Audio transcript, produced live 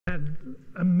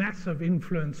a massive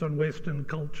influence on Western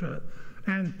culture,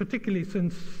 and particularly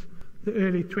since the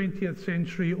early 20th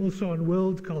century, also on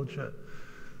world culture.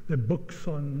 The books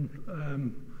on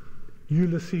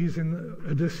Ulysses and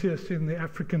Odysseus in the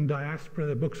African diaspora,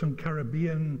 the books on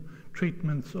Caribbean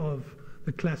treatments of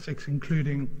the classics,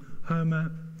 including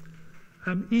Homer.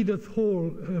 Edith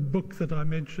Hall, her book that I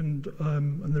mentioned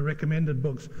in the recommended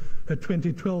books, her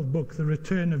 2012 book, The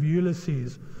Return of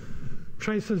Ulysses,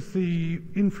 traces the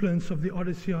influence of the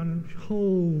Odyssey on a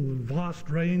whole vast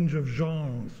range of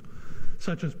genres,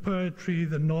 such as poetry,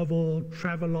 the novel,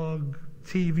 travelogue,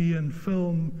 TV and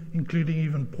film, including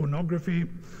even pornography,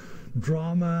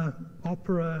 drama,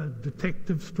 opera,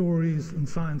 detective stories, and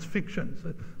science fiction.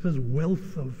 So there's a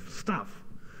wealth of stuff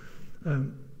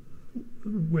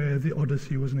where the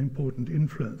Odyssey was an important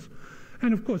influence.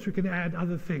 And of course, we can add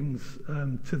other things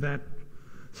to that,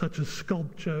 such as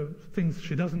sculpture, things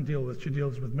she doesn't deal with. She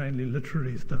deals with mainly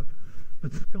literary stuff.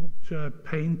 But sculpture,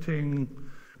 painting,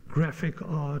 graphic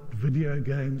art, video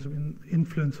games, I mean,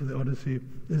 influence of the Odyssey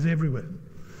is everywhere.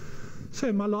 So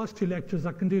in my last two lectures,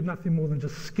 I can do nothing more than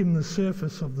just skim the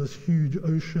surface of this huge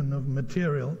ocean of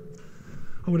material.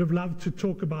 I would have loved to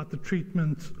talk about the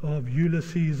treatment of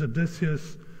Ulysses,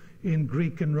 Odysseus in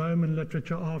Greek and Roman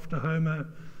literature after Homer,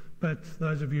 but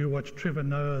those of you who watch Trevor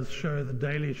Noah's show, The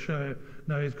Daily Show,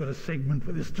 know he's got a segment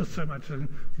where there's just so much, and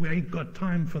we ain't got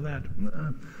time for that.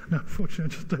 No, unfortunately, I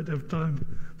just don't have time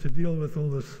to deal with all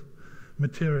this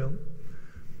material.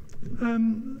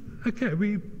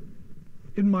 Okay,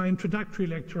 in my introductory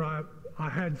lecture, I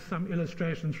had some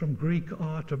illustrations from Greek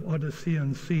art of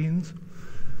Odyssean scenes,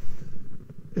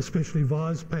 especially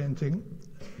vase painting.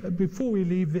 Before we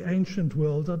leave the ancient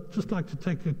world, I'd just like to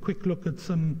take a quick look at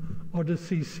some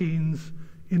Odyssey scenes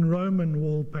in Roman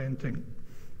wall painting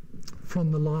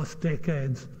from the last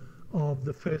decades of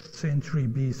the 1st century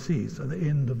BC, so the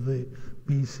end of the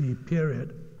BC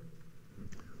period.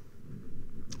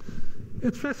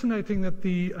 It's fascinating that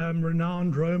the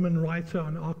renowned Roman writer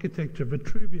on architecture,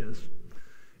 Vitruvius,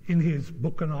 in his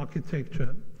book on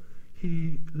architecture,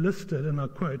 he listed, and I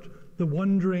quote, "the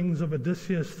wanderings of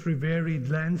Odysseus through varied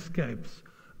landscapes,"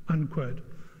 unquote,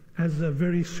 as a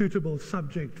very suitable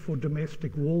subject for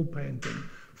domestic wall painting,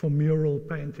 for mural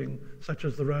painting, such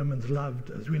as the Romans loved,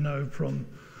 as we know from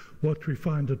what we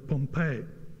find at Pompeii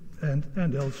and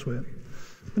elsewhere.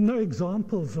 But no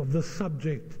examples of this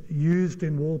subject used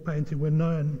in wall painting were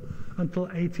known until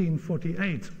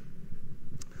 1848.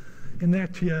 In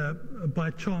that year, by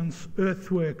chance,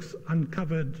 earthworks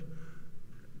uncovered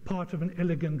part of an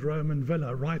elegant Roman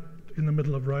villa right in the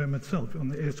middle of Rome itself, on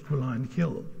the Esquiline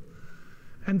Hill.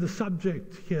 And the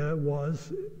subject here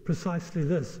was precisely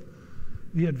this,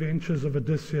 the adventures of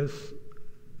Odysseus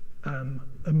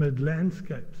amid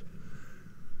landscapes.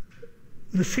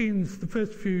 The scenes, the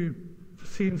first few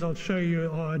scenes I'll show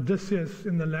you are Odysseus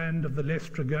in the land of the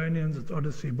Laestrygonians. It's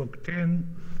Odyssey book 10.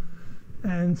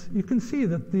 And you can see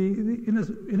that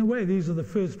in a way, these are the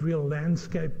first real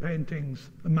landscape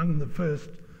paintings among the first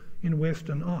in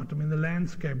Western art. I mean, the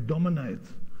landscape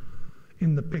dominates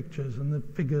in the pictures, and the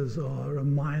figures are a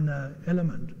minor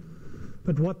element.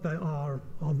 But what they are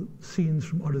scenes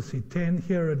from Odyssey 10.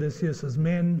 Here, Odysseus'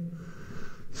 men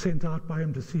sent out by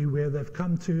him to see where they've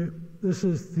come to. This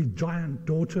is the giant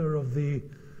daughter of the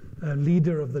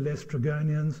leader of the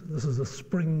Laestrygonians. This is a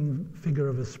spring, figure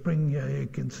of a spring here. You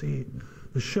can see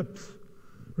the ships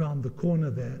round the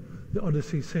corner there. The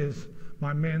Odyssey says,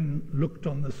 "My men looked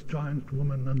on this giant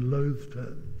woman and loathed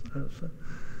her." So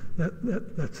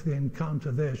that's the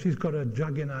encounter there. She's got a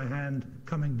jug in her hand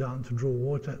coming down to draw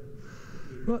water.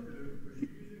 Well,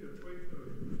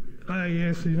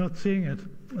 yes, you're not seeing it.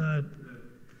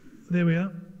 There we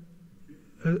are.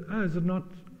 Is it not?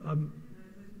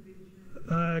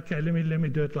 Okay, let me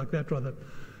do it like that rather.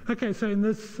 Okay, so in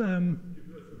this.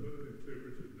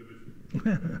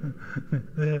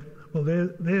 Well,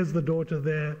 there's the daughter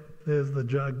there. There's the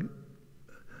jug,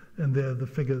 and there are the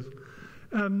figures.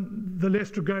 The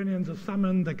Laestrygonians are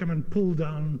summoned. They come and pull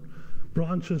down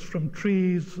branches from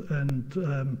trees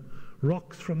and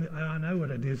rocks from the... I know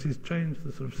what it is. He's changed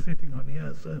the sort of setting on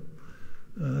here, so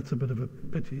that's a bit of a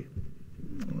pity.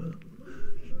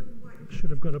 Should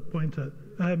have got a pointer.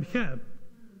 Here,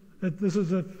 this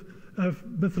is a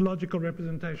mythological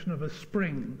representation of a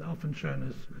spring, often shown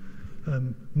as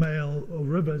male, or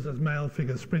rivers as male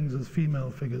figures, springs as female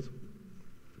figures.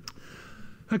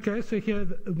 Okay, so here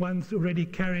one's already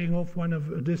carrying off one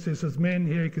of Odysseus' men.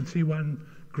 Here you can see one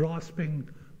grasping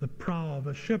the prow of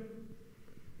a ship.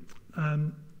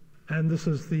 And this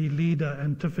is the leader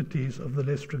Antiphates of the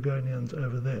Laestrygonians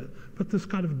over there. But this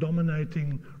kind of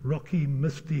dominating, rocky,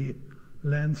 misty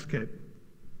landscape.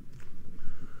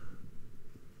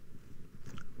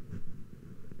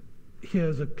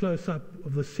 here's a close-up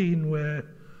of the scene where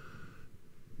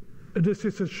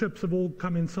Odysseus' ships have all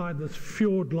come inside this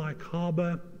fjord-like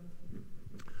harbour.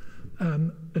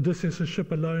 Odysseus'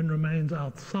 ship alone remains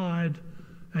outside,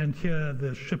 and here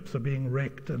the ships are being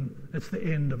wrecked, and it's the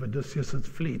end of Odysseus'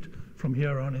 fleet. From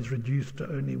here on, he's reduced to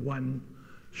only one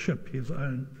ship, his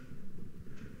own.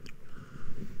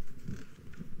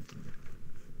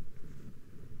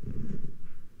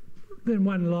 Then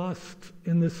one last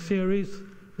in this series.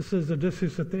 This is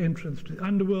Odysseus at the entrance to the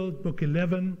underworld, book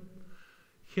 11.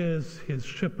 Here's his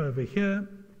ship over here.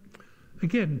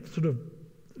 Again, sort of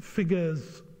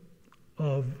figures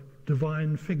of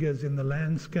divine figures in the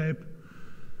landscape.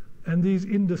 And these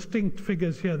indistinct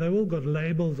figures here, they've all got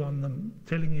labels on them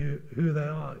telling you who they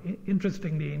are.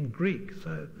 Interestingly, in Greek.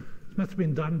 So it must have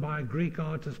been done by a Greek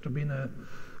artist, or been a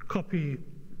copy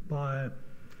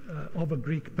of a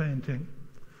Greek painting.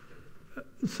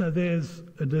 So there's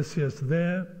Odysseus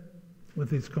there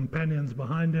with his companions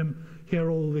behind him. Here are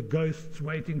all the ghosts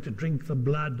waiting to drink the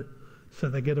blood so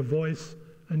they get a voice.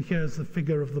 And here's the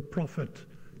figure of the prophet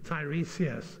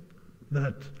Tiresias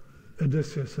that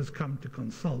Odysseus has come to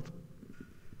consult.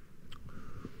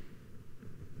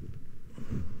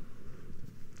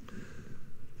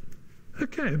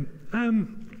 Okay,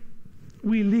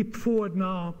 we leap forward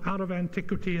now out of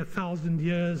antiquity 1,000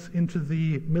 years into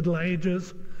the Middle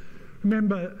Ages.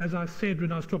 Remember, as I said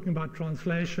when I was talking about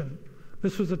translation,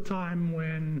 this was a time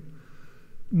when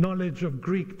knowledge of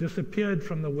Greek disappeared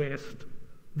from the West.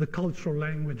 The cultural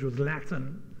language was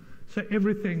Latin. So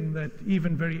everything that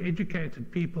even very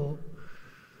educated people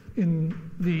in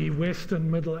the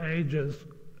Western Middle Ages,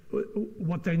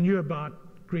 what they knew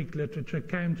about Greek literature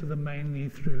came to them mainly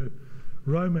through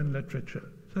Roman literature.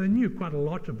 So they knew quite a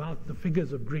lot about the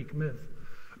figures of Greek myth,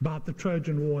 about the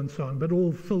Trojan War and so on, but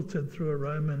all filtered through a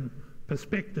Roman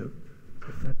perspective,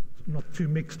 if that's not too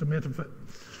mixed a metaphor.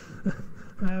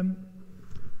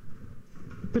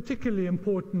 Particularly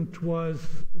important was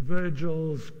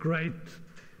Virgil's great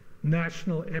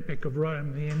national epic of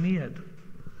Rome, the Aeneid,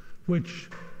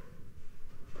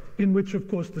 in which, of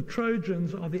course, the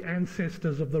Trojans are the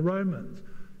ancestors of the Romans.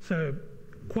 So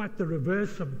quite the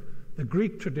reverse of the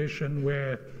Greek tradition,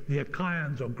 where the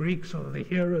Achaeans or Greeks are the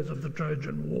heroes of the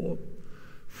Trojan War.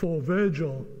 For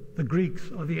Virgil, the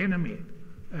Greeks are the enemy,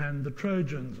 and the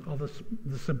Trojans are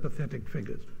the sympathetic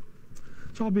figures.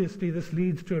 So obviously this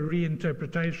leads to a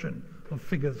reinterpretation of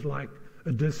figures like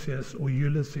Odysseus or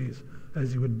Ulysses,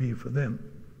 as he would be for them.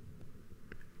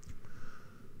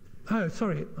 Oh,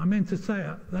 sorry, I meant to say,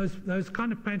 those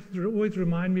kind of paintings always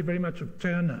remind me very much of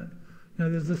Turner. You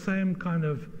know, there's the same kind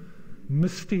of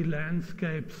misty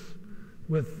landscapes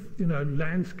with, you know,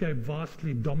 landscape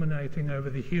vastly dominating over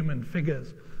the human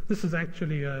figures. This is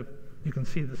actually, you can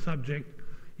see the subject,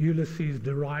 Ulysses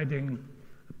deriding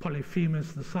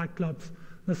Polyphemus, the Cyclops.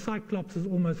 The Cyclops is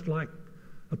almost like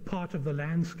a part of the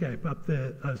landscape up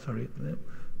there. Oh, sorry,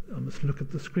 I must look at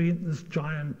the screen. This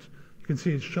giant, you can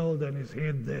see his shoulder and his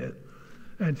head there.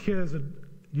 And here's a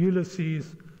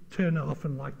Ulysses. Turner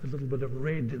often liked a little bit of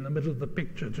red in the middle of the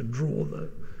picture to draw the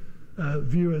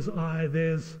viewer's eye.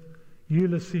 There's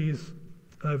Ulysses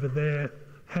over there,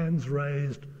 hands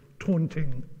raised,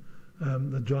 taunting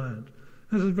the giant.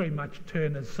 This is very much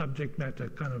Turner's subject matter,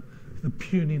 kind of the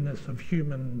puniness of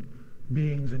human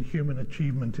beings and human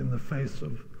achievement in the face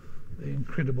of the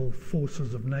incredible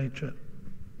forces of nature.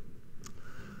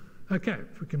 Okay,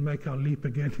 if we can make our leap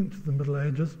again into the Middle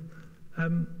Ages.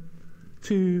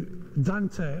 To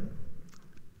Dante,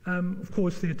 of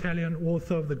course, the Italian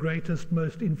author of the greatest,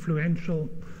 most influential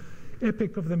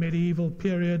epic of the medieval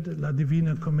period, La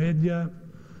Divina Commedia.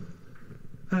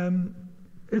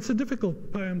 It's a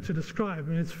difficult poem to describe.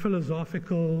 I mean, it's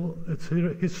philosophical, it's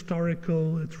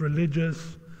historical, it's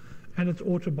religious, and it's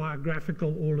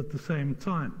autobiographical all at the same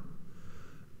time.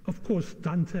 Of course,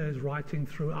 Dante is writing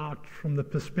throughout from the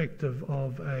perspective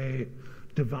of a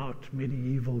devout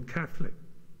medieval Catholic.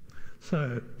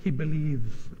 So he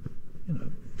believes, you know,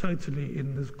 totally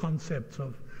in this concept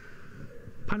of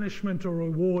punishment or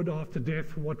reward after death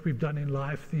for what we've done in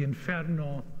life, the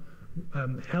inferno,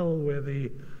 hell where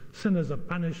the sinners are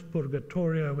punished,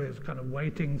 purgatorio where it's kind of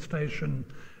waiting station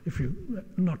if you're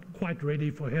not quite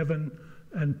ready for heaven,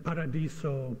 and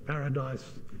paradiso, paradise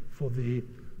for the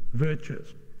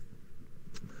virtuous.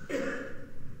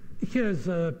 Here's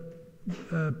a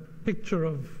picture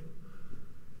of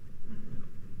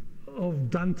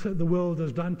Dante, the world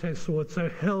as Dante saw it. So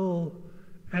hell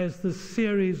as this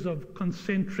series of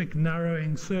concentric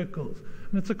narrowing circles.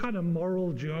 And it's a kind of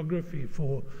moral geography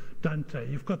for Dante.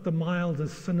 You've got the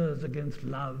mildest sinners against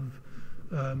love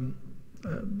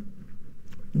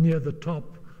near the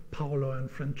top, Paolo and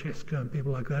Francesco and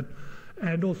people like that,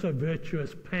 and also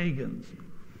virtuous pagans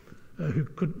who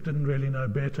didn't really know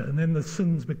better. And then the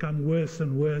sins become worse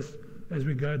and worse as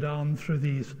we go down through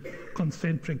these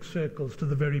concentric circles to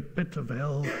the very pit of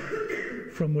hell,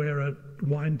 from where a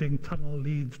winding tunnel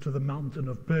leads to the mountain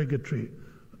of purgatory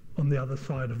on the other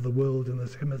side of the world in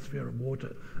this hemisphere of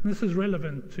water. And this is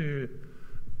relevant to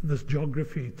this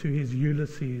geography, to his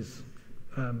Ulysses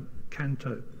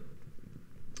canto.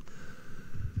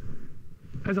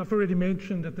 As I've already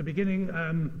mentioned at the beginning,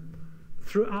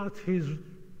 throughout his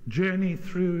journey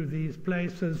through these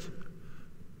places,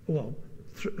 well,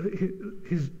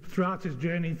 throughout his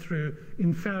journey through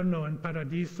Inferno and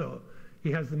Paradiso,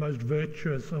 he has the most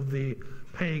virtuous of the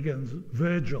pagans,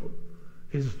 Virgil,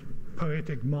 his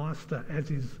poetic master, as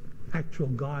his actual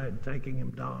guide, taking him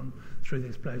down through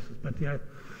these places. But yeah,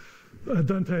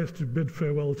 Dante has to bid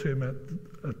farewell to him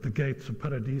at the gates of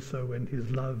Paradiso when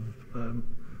his love,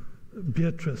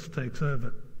 Beatrice, takes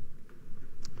over.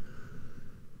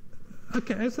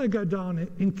 Okay, as they go down,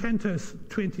 in Canto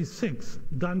 26,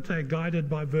 Dante, guided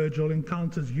by Virgil,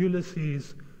 encounters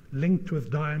Ulysses linked with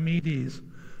Diomedes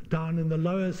down in the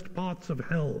lowest parts of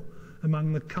hell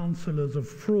among the counselors of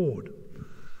fraud.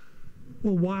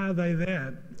 Well, why are they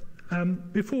there?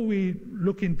 Before we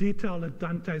look in detail at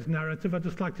Dante's narrative, I'd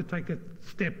just like to take a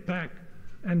step back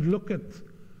and look at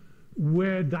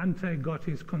where Dante got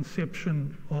his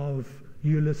conception of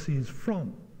Ulysses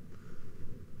from.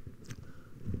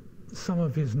 Some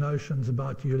of his notions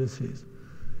about Ulysses.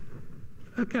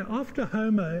 Okay, after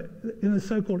Homer, in the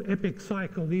so-called epic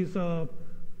cycle, these are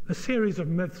a series of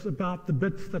myths about the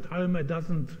bits that Homer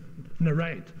doesn't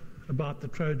narrate about the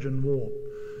Trojan War.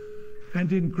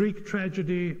 And in Greek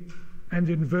tragedy and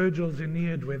in Virgil's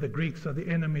Aeneid, where the Greeks are the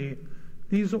enemy,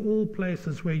 these are all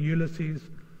places where Ulysses,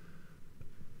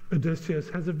 Odysseus,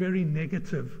 has a very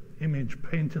negative image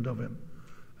painted of him.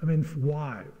 I mean,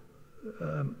 why?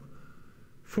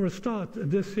 For a start,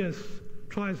 Odysseus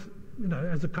tries,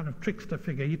 as a kind of trickster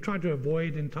figure, he tried to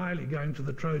avoid entirely going to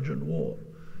the Trojan War.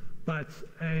 But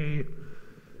a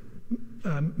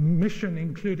mission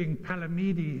including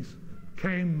Palamedes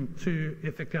came to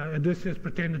Ithaca. Odysseus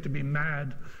pretended to be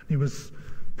mad. He was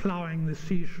ploughing the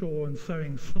seashore and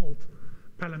sowing salt.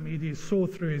 Palamedes saw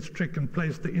through his trick and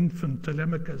placed the infant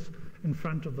Telemachus in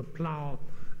front of the plough,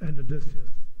 and Odysseus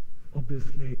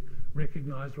obviously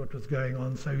recognized what was going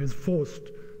on, so he was forced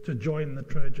to join the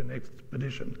Trojan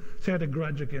expedition. So he had a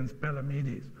grudge against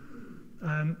Palamedes.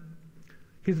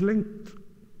 He's linked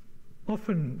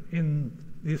often in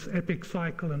this epic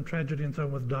cycle and tragedy and so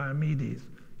on with Diomedes,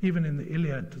 even in the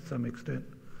Iliad to some extent.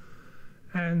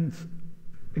 And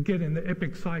again, in the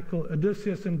epic cycle,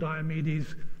 Odysseus and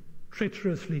Diomedes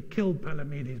treacherously killed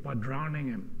Palamedes by drowning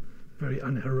him. Very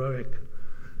unheroic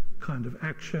kind of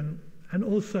action, and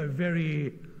also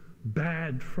very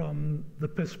bad from the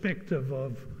perspective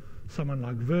of someone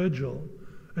like Virgil.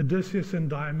 Odysseus and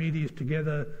Diomedes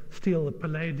together steal the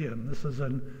Palladium. This is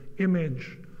an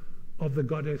image of the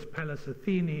goddess Pallas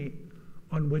Athene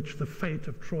on which the fate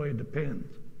of Troy depends.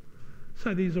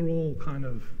 So these are all kind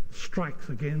of strikes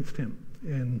against him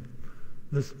in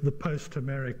the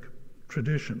post-Homeric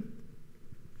tradition.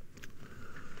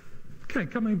 Okay,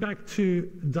 coming back to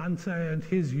Dante and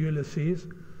his Ulysses,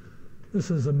 this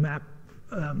is a map.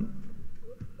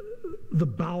 The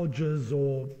bouges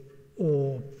or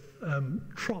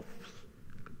troughs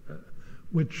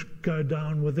which go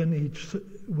down within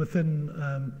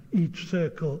each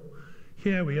circle.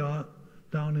 Here we are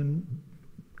down in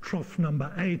trough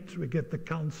number 8. We get the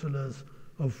counselors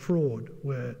of fraud,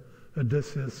 where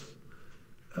Odysseus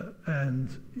and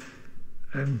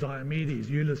Diomedes,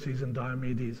 Ulysses and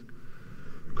Diomedes,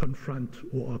 confront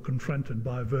or are confronted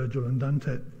by Virgil and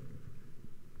Dante.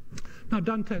 Now,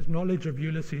 Dante's knowledge of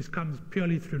Ulysses comes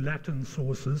purely through Latin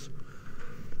sources,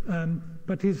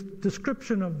 but his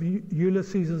description of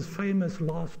Ulysses' famous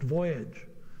last voyage,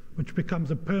 which becomes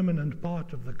a permanent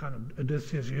part of the kind of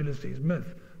Odysseus-Ulysses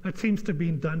myth, that seems to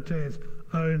be Dante's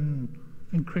own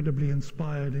incredibly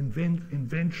inspired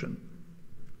invention.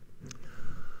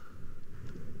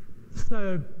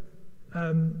 So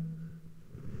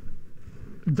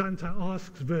Dante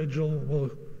asks Virgil, well,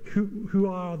 who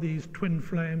are these twin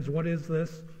flames? What is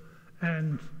this?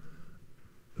 And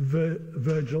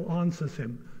Virgil answers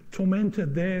him.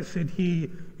 Tormented there, said he,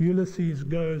 Ulysses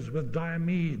goes with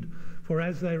Diomede, for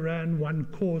as they ran one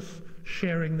course,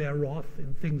 sharing their wrath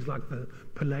in things like the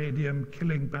Palladium,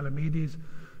 killing Palamedes,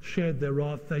 shared their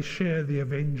wrath, they share the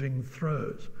avenging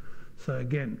throes. So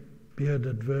again,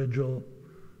 bearded Virgil,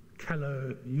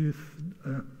 callow youth,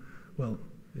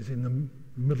 is in the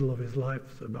middle of his life,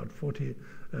 so about 40,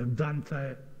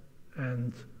 Dante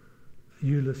and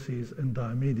Ulysses and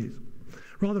Diomedes.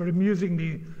 Rather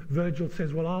amusingly, Virgil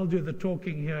says, well, I'll do the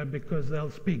talking here because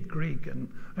they'll speak Greek,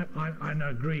 and I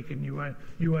know Greek, and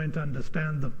you won't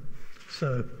understand them.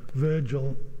 So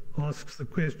Virgil asks the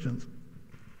questions.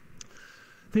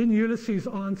 Then Ulysses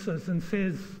answers and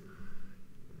says,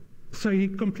 so he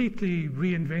completely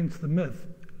reinvents the myth.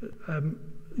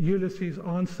 Ulysses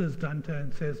answers Dante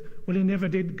and says, well, he never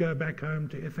did go back home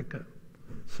to Ithaca,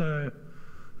 so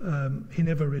he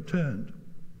never returned.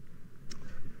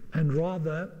 And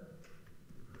rather,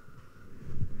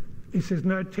 he says,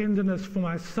 no tenderness for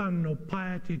my son, nor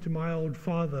piety to my old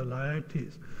father,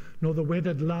 Laertes, nor the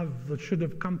wedded love that should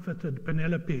have comforted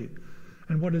Penelope.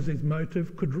 And what is his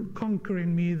motive? Could conquer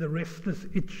in me the restless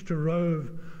itch to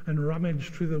rove and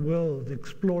rummage through the world,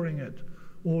 exploring it,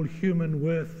 all human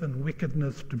worth and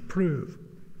wickedness to prove.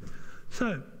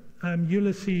 So,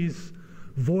 Ulysses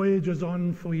voyages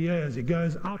on for years. He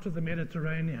goes out of the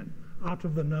Mediterranean, out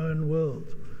of the known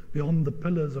world, beyond the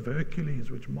pillars of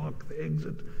Hercules, which mark the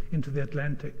exit into the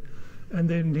Atlantic. And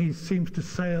then he seems to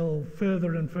sail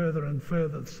further and further and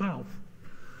further south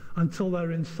until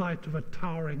they're in sight of a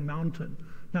towering mountain.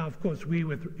 Now, of course, we,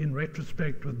 in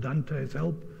retrospect, with Dante's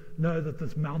help, know that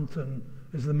this mountain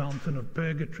is the mountain of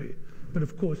purgatory. But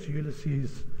of course,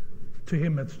 Ulysses, to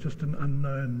him, it's just an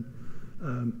unknown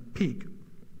peak.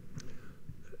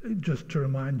 Just to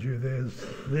remind you,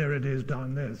 there it is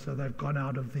down there. So they've gone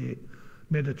out of the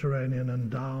Mediterranean and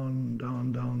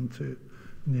down to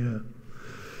near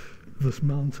this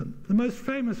mountain. The most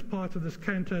famous part of this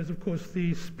canto is, of course,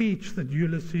 the speech that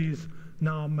Ulysses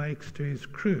now makes to his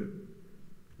crew.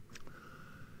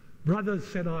 Brothers,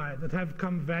 said I, that have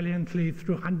come valiantly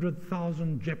through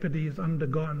 100,000 jeopardies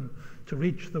undergone to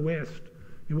reach the west,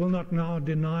 you will not now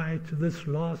deny to this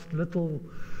last little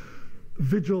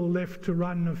vigil left to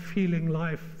run of feeling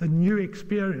life, the new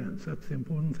experience, that's the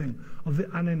important thing, of the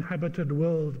uninhabited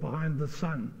world behind the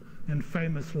sun. In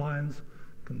famous lines,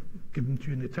 I can give them to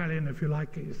you in Italian if you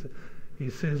like. He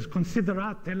says,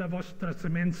 considerate la vostra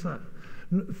semenza,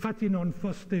 fatti non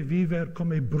foste viver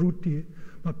come bruti,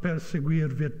 ma perseguir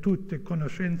virtute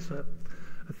conoscenza.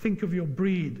 Think of your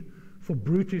breed, for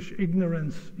brutish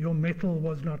ignorance your metal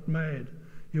was not made.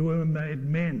 You were made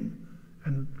men.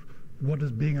 And what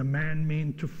does being a man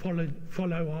mean? To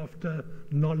follow after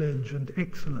knowledge and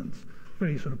excellence.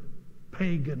 Very sort of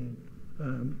pagan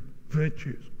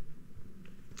virtues.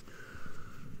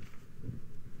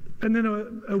 And then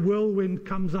a whirlwind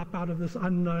comes up out of this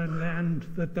unknown land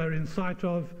that they're in sight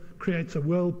of, creates a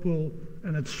whirlpool,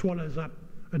 and it swallows up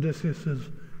Odysseus's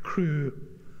crew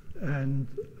and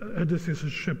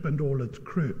Odysseus's ship and all its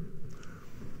crew.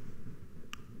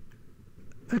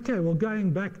 Okay, well,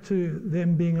 going back to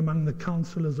them being among the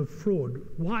counselors of fraud,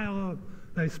 why are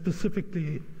they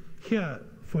specifically here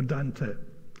for Dante?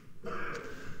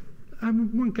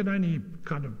 One can only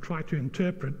kind of try to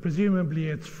interpret. Presumably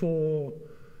it's for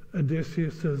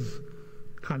Odysseus's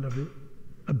kind of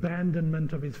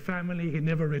abandonment of his family. He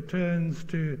never returns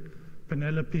to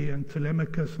Penelope and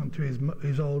Telemachus and to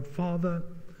his old father.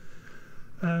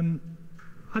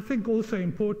 I think also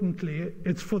importantly,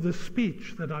 it's for the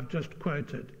speech that I've just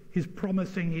quoted. He's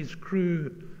promising his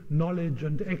crew knowledge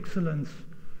and excellence,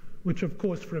 which of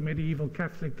course for a medieval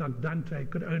Catholic like Dante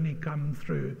could only come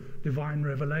through divine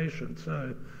revelation.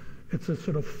 So it's a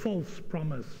sort of false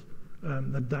promise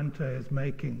that Dante is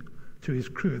making to his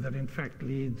crew that in fact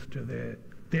leads to their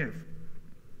death.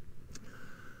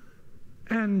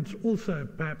 And also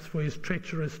perhaps for his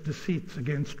treacherous deceits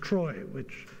against Troy,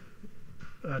 which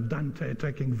Dante,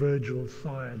 taking Virgil's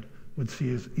side, would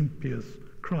see as impious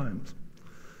crimes.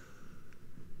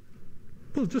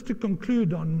 Well, just to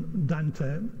conclude on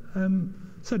Dante,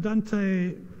 so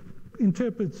Dante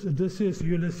interprets Odysseus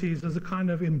Ulysses as a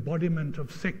kind of embodiment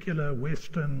of secular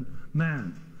Western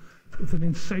man, with an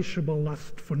insatiable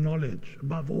lust for knowledge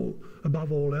above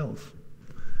all else,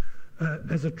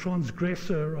 as a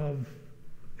transgressor of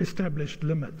established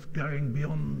limits, going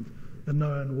beyond the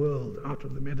known world, out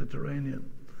of the Mediterranean,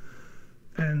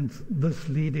 and this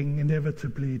leading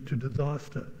inevitably to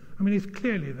disaster. I mean, he's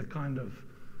clearly the kind of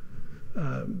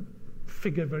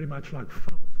figure very much like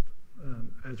Faust,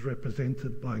 as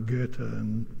represented by Goethe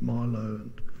and Marlowe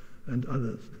and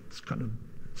others. It's kind of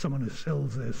someone who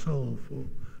sells their soul for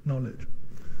knowledge.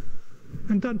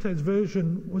 And Dante's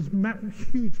version was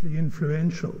hugely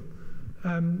influential.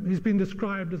 He's been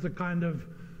described as a kind of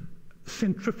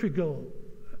centrifugal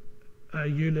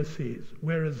Ulysses,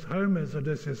 whereas Homer's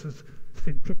Odysseus is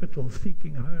centripetal,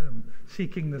 seeking home,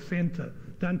 seeking the center.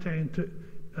 Dante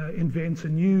invents a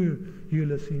new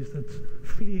Ulysses that's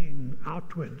fleeing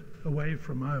outward, away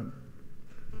from home.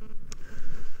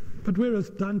 But whereas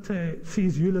Dante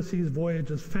sees Ulysses' voyage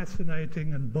as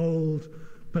fascinating and bold,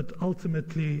 but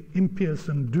ultimately impious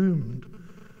and doomed,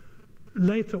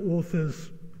 later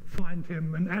authors find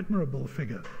him an admirable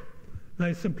figure.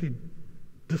 They simply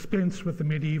dispense with the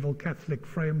medieval Catholic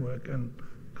framework and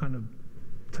kind of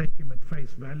take him at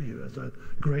face value as a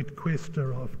great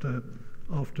quester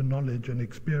after knowledge and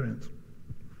experience.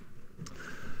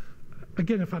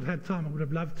 Again, if I'd had time, I would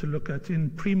have loved to look at, in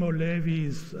Primo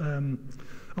Levi's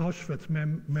Auschwitz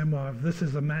memoir of This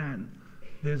Is a Man,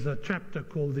 there's a chapter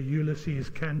called the Ulysses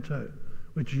Canto,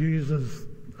 which uses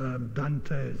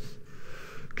Dante's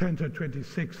Canto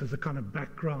 26 as a kind of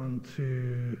background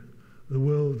to the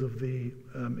world of the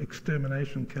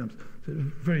extermination camps. So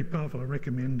very powerful. I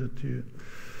recommend it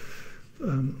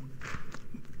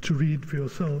to read for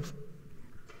yourselves.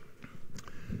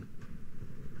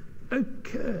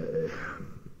 Okay.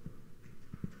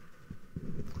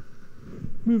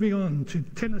 Moving on to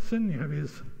Tennyson, you have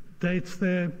his dates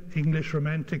there, English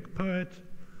Romantic poet.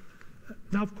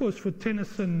 Now, of course, for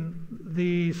Tennyson,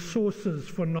 the sources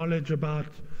for knowledge about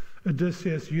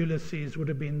Odysseus, Ulysses would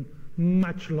have been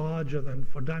much larger than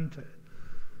for Dante.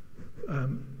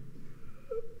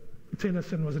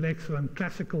 Tennyson was an excellent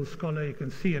classical scholar. You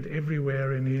can see it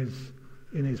everywhere in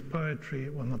his poetry.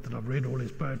 Well, not that I've read all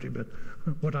his poetry, but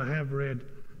what I have read,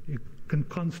 you can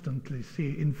constantly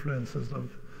see influences of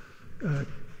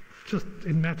just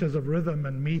in matters of rhythm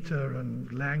and meter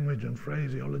and language and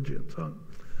phraseology and so on.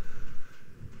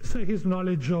 So his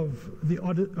knowledge of the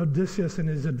Odysseus and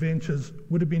his adventures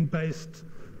would have been based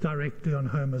directly on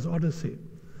Homer's Odyssey.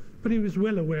 But he was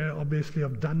well aware, obviously,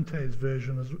 of Dante's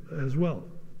version as well.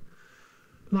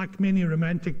 Like many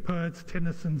Romantic poets,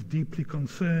 Tennyson's deeply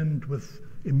concerned with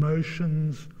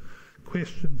emotions,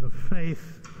 questions of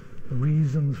faith,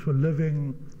 reasons for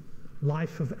living,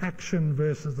 life of action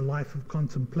versus the life of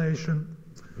contemplation.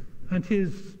 And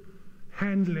his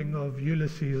handling of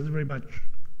Ulysses is very much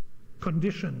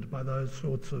conditioned by those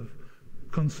sorts of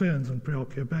concerns and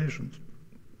preoccupations.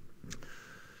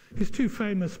 His two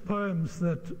famous poems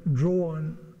that draw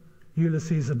on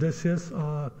Ulysses' Odysseus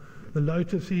are The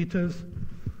Lotus Eaters,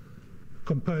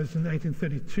 composed in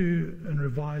 1832 and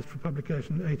revised for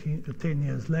publication 10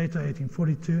 years later,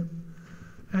 1842,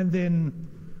 and then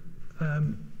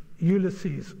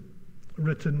Ulysses,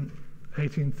 written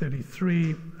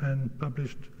 1833 and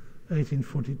published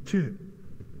 1842.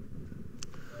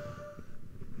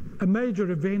 A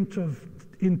major event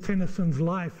in Tennyson's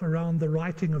life around the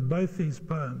writing of both these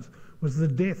poems was the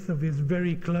death of his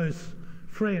very close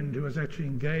friend, who was actually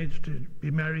engaged to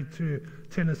be married to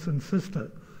Tennyson's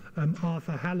sister,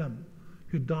 Arthur Hallam,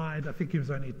 who died, I think he was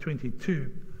only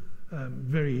 22,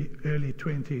 very early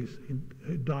 20s.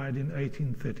 He died in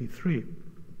 1833.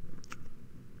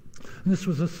 And this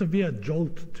was a severe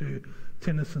jolt to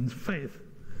Tennyson's faith.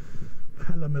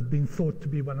 Hallam had been thought to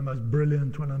be one of the most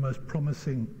brilliant, one of the most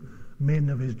promising men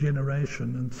of his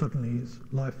generation, and suddenly his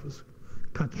life was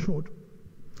cut short.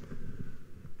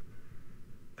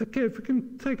 Okay, if we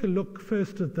can take a look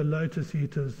first at The Lotus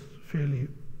Eaters fairly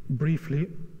briefly.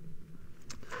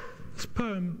 This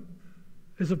poem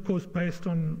is, of course, based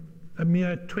on a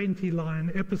mere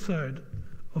 20-line episode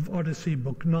of Odyssey,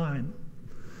 Book 9,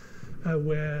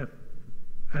 where,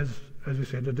 as we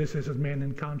said, Odysseus' men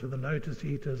encounter the Lotus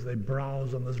Eaters. They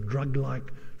browse on this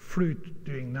drug-like fruit,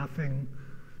 doing nothing.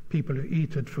 People who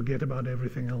eat it forget about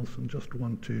everything else and just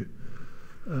want to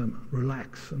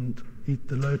relax and eat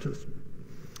the lotus.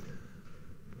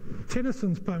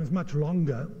 Tennyson's poem is much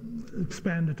longer,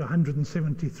 expanded to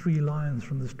 173 lines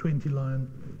from this 20-line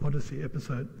Odyssey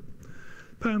episode.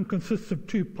 The poem consists of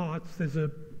two parts. There's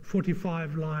a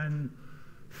 45-line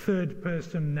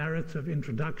third-person narrative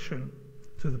introduction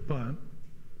to the poem,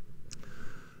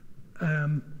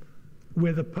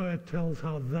 where the poet tells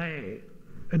how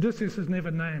Odysseus is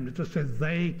never named, it just says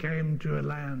they came to a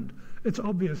land. It's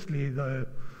obviously the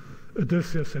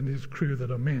Odysseus and his crew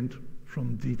that are meant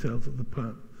from details of the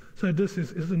poem. So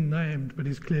Odysseus isn't named, but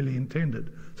he's clearly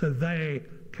intended. So they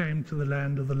came to the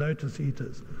land of the Lotus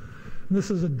Eaters. And this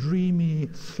is a dreamy,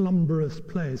 slumberous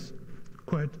place,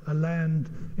 quote, a land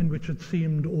in which it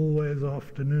seemed always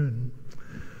afternoon.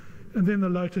 And then the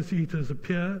Lotus Eaters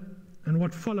appear, and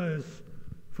what follows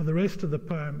for the rest of the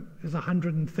poem is a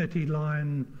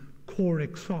 130-line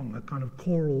choric song, a kind of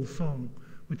choral song,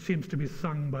 which seems to be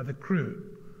sung by the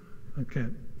crew. Okay,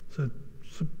 so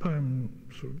it's a poem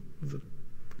sort of with a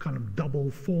kind of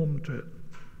double form to it.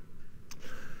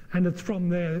 And it's from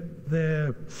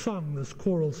their song, this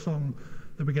choral song,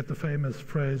 that we get the famous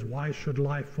phrase, "Why should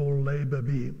life all labour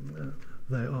be?"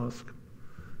 They ask.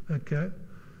 Okay,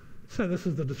 so this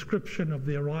is the description of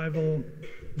the arrival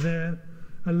there.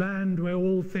 a land where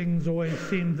all things always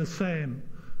seemed the same,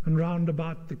 and round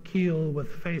about the keel with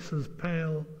faces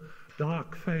pale,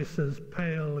 dark faces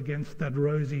pale against that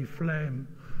rosy flame,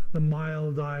 the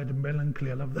mild-eyed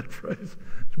melancholy, I love that phrase,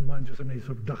 it reminds you of some of these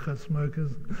sort of dacha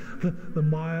smokers, the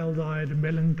mild-eyed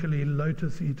melancholy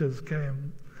lotus eaters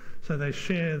came, so they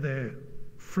share their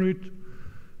fruit.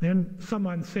 Then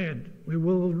someone said, we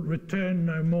will return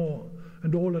no more,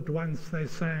 and all at once they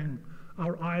sang,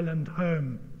 our island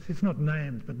home, it's not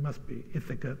named but must be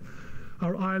Ithaca,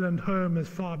 our island home is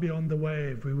far beyond the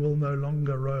wave, we will no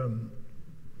longer roam.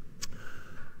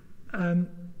 And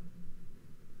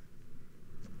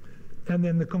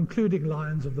then the concluding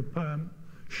lines of the poem,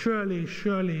 surely,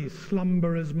 surely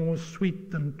slumber is more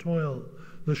sweet than toil,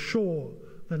 the shore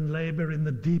than labour in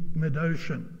the deep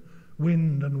mid-ocean,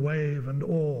 wind and wave and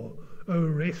oar, O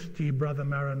rest ye, brother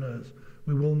mariners,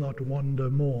 we will not wander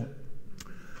more.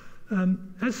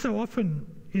 As so often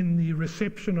in the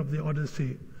reception of the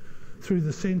Odyssey through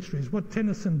the centuries, what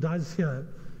Tennyson does here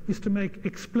is to make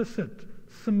explicit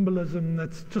symbolism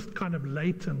that's just kind of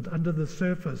latent under the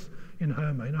surface in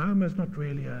Homer. You know, Homer's not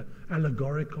really an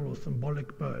allegorical or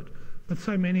symbolic poet, but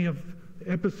so many of the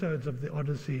episodes of the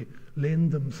Odyssey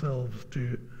lend themselves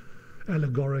to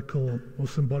allegorical or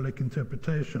symbolic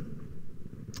interpretation.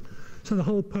 So the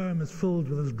whole poem is filled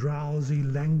with this drowsy,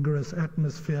 languorous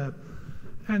atmosphere,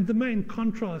 and the main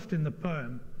contrast in the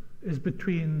poem is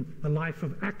between the life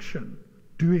of action,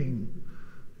 doing,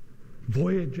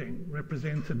 voyaging,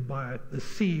 represented by the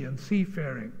sea and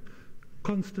seafaring,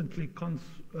 constantly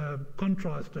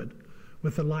contrasted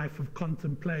with the life of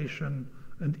contemplation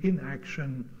and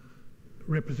inaction,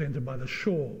 represented by the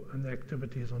shore and the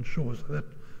activities on shore. So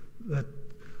that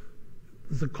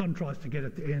is the contrast you get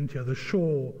at the end here, the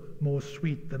shore more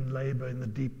sweet than labour in the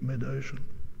deep mid-ocean.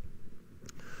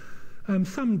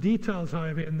 Some details,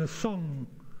 however, in the song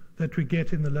that we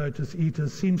get in the Lotus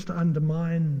Eaters seems to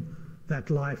undermine that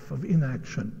life of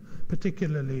inaction,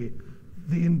 particularly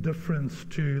the indifference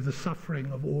to the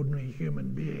suffering of ordinary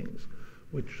human beings,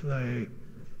 which they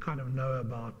kind of know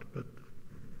about, but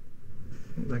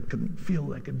they can feel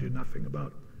they can do nothing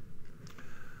about.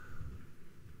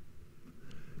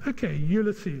 Okay,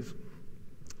 Ulysses.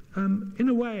 In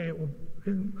a way, or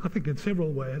I think in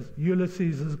several ways,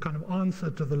 Ulysses is a kind of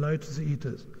answer to the Lotus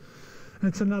Eaters. And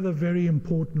it's another very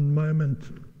important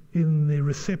moment in the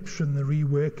reception, the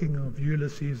reworking of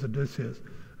Ulysses' Odysseus.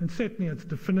 And certainly it's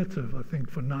definitive, I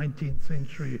think, for 19th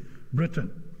century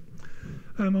Britain.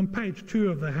 On page 2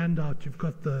 of the handout, you've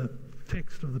got the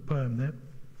text of the poem there.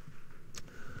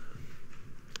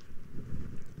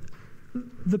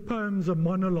 The poem's a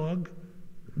monologue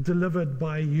delivered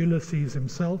by Ulysses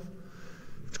himself.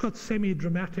 It's got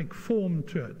semi-dramatic form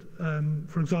to it.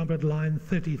 For example, at line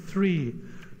 33,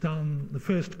 down the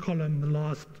first column, the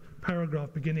last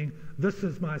paragraph beginning, "This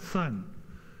is my son,"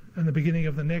 and the beginning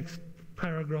of the next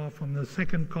paragraph on the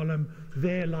second column,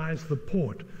 "There lies the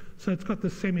port." So it's got the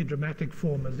semi-dramatic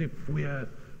form, as if we are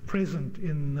present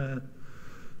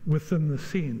within the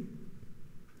scene.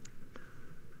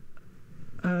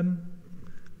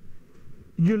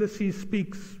 Ulysses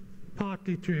speaks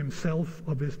partly to himself,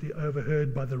 obviously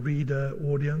overheard by the reader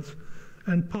audience,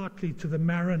 and partly to the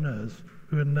mariners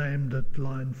who are named at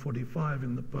line 45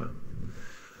 in the poem.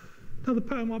 Now, the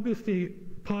poem obviously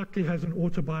partly has an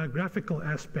autobiographical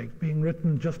aspect, being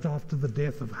written just after the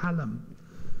death of Hallam,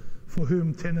 for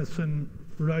whom Tennyson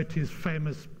wrote his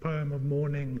famous poem of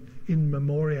mourning, In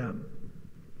Memoriam.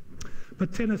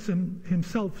 But Tennyson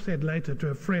himself said later to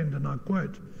a friend, and I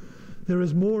quote, "There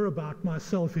is more about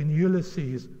myself in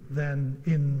Ulysses than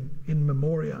in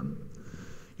Memoriam."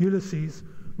 Ulysses,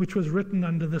 which was written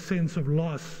under the sense of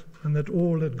loss and that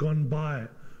all had gone by,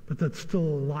 but that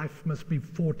still life must be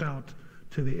fought out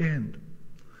to the end.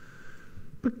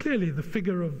 But clearly the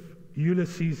figure of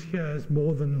Ulysses here is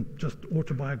more than just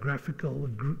autobiographical,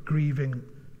 grieving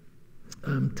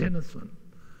Tennyson.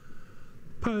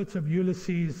 Poets of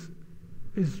Ulysses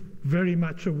is very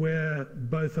much aware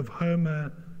both of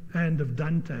Homer and of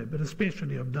Dante, but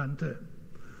especially of Dante.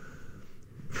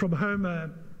 From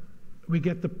Homer, we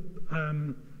get the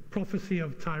prophecy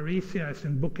of Tiresias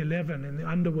in Book 11 in the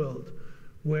underworld,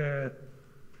 where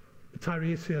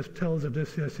Tiresias tells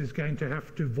Odysseus he's going to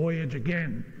have to voyage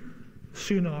again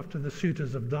soon after the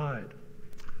suitors have died.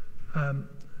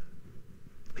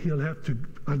 He'll have to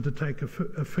undertake a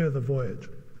further voyage.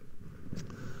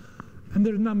 And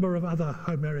there are a number of other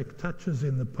Homeric touches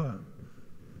in the poem.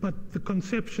 But the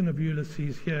conception of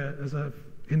Ulysses here, as I've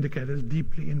indicated, is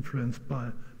deeply influenced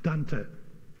by Dante.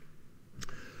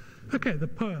 Okay, the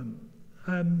poem.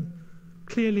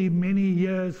 Clearly many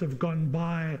years have gone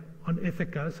by on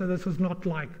Ithaca. So this is not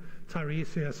like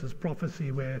Tiresias'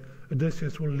 prophecy where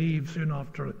Odysseus will leave soon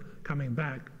after coming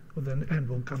back, and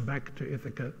will come back to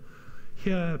Ithaca.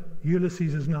 Here,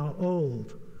 Ulysses is now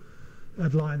old.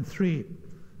 At line 3,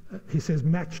 he says,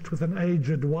 matched with an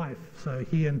aged wife. So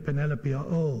he and Penelope are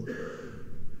old.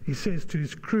 He says to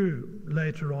his crew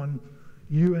later on,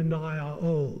 you and I are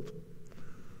old.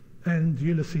 And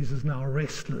Ulysses is now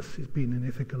restless. He's been in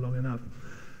Ithaca long enough.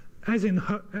 As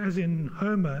in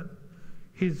Homer,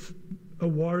 he's a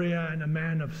warrior and a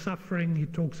man of suffering. He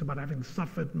talks about having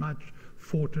suffered much,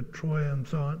 fought at Troy and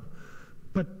so on.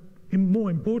 But more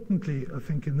importantly, I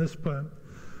think in this poem,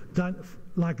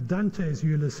 like Dante's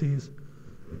Ulysses,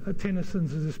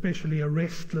 Tennyson's is especially a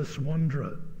restless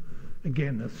wanderer.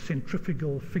 Again, a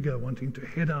centrifugal figure wanting to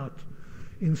head out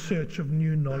in search of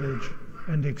new knowledge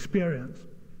and experience.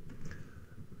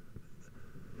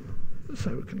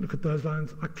 So we can look at those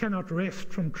lines. I cannot rest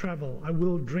from travel. I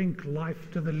will drink life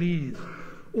to the lees.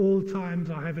 All times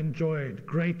I have enjoyed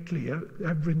greatly,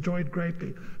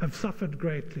 have suffered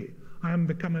greatly. I am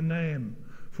become a name,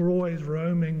 for always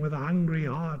roaming with a hungry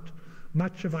heart.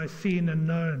 Much have I seen and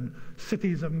known,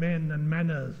 cities of men and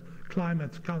manners,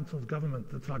 climates, councils, government.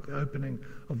 That's like the opening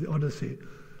of the Odyssey,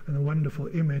 and a wonderful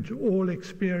image. All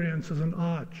experience is an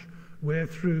arch,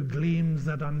 wherethrough gleams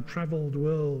that untravelled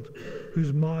world,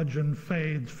 whose margin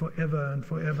fades forever and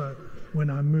forever. When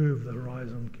I move, the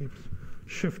horizon keeps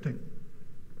shifting.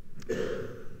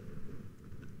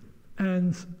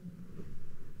 And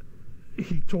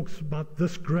he talks about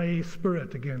this grey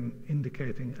spirit, again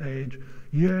indicating age,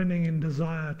 yearning in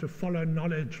desire to follow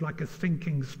knowledge like a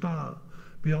sinking star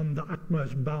beyond the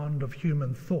utmost bound of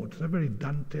human thought. It's a very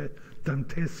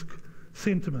Dantesque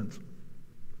sentiment.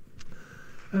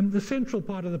 The central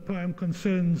part of the poem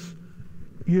concerns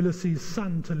Ulysses'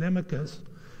 son, Telemachus.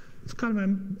 It's kind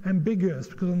of ambiguous,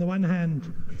 because on the one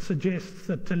hand it suggests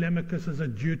that Telemachus is a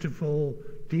dutiful,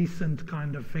 decent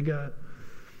kind of figure,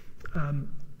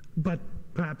 but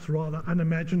perhaps rather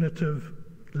unimaginative,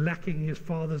 lacking his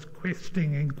father's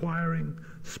questing, inquiring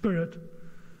spirit.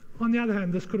 On the other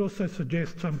hand, this could also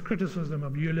suggest some criticism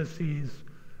of Ulysses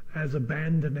as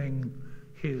abandoning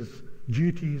his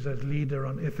duties as leader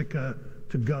on Ithaca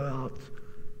to go out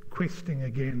questing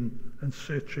again and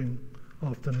searching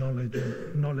after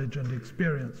knowledge and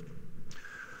experience.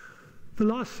 The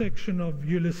last section of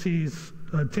Ulysses,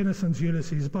 Tennyson's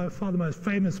Ulysses, is by far the most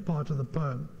famous part of the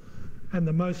poem, and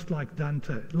the most like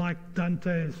Dante. Like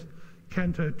Dante's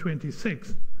Canto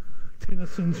 26,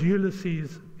 Tennyson's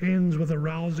Ulysses ends with a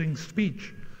rousing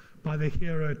speech by the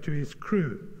hero to his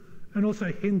crew, and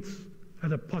also hints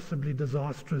at a possibly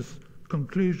disastrous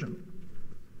conclusion.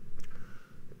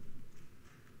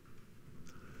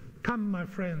 Come, my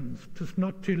friends, 'tis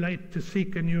not too late to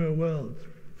seek a newer world,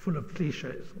 full of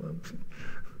cliches.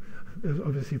 There's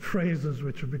obviously phrases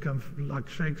which have become, like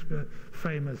Shakespeare,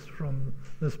 famous from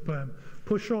this poem.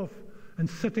 Push off, and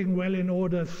sitting well in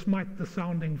order, smite the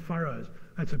sounding furrows.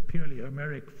 That's a purely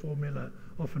Homeric formula,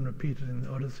 often repeated in the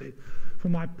Odyssey. For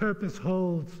my purpose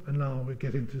holds, and now we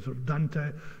get into sort of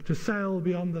Dante, to sail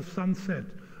beyond the sunset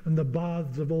and the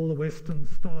baths of all the western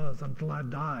stars until I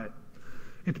die.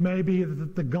 It may be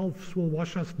that the gulfs will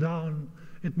wash us down.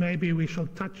 It may be we shall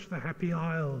touch the happy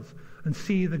isles and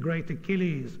see the great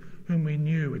Achilles, whom we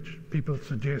knew, which people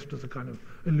suggest as a kind of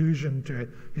allusion to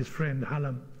his friend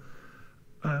Hallam.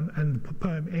 And the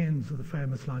poem ends with the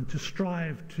famous line, to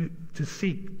strive, to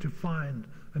seek, to find,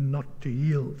 and not to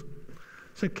yield.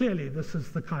 So clearly this is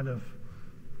the kind of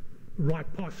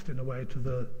riposte, in a way, to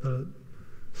the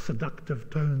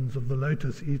seductive tones of the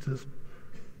Lotus Eaters.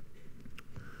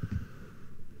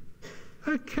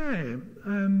 Okay,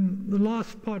 the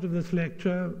last part of this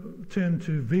lecture turned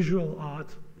to visual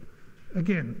art.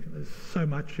 Again, there's so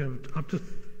much. I've just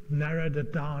narrowed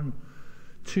it down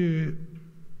to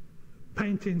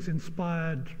paintings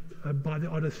inspired by the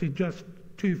Odyssey, just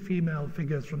two female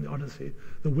figures from the Odyssey,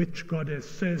 the witch goddess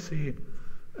Circe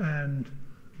and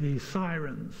the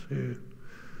sirens, who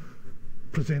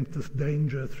present this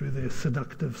danger through their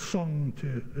seductive song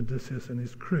to Odysseus and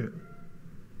his crew.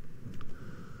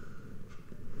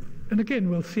 And again,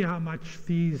 we'll see how much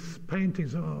these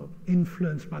paintings are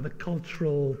influenced by the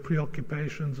cultural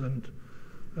preoccupations and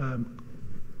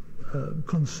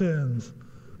concerns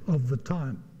of the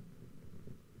time.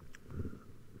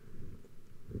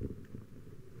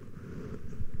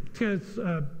 Here's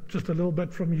just a little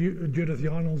bit from Judith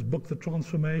Yarnall's book, The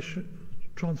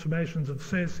Transformations of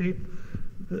Circe,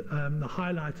 the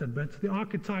highlighted bits. The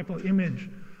archetypal image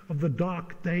of the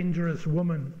dark, dangerous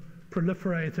woman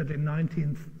proliferated in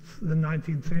the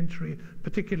 19th century,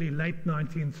 particularly late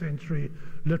 19th century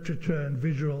literature and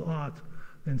visual art.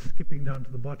 Then skipping down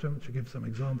to the bottom, to give some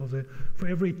examples there. For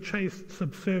every chaste,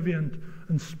 subservient,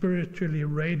 and spiritually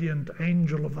radiant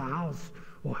angel of the house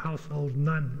or household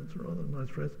nun, that's a rather nice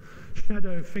phrase,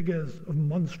 shadow figures of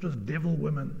monstrous devil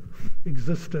women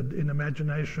existed in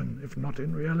imagination, if not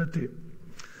in reality.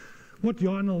 What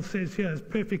Yarnell says here is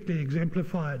perfectly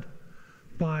exemplified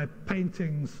by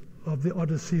paintings of the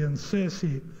Odyssey and Circe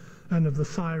and of the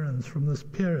sirens from this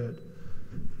period.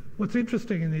 What's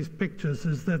interesting in these pictures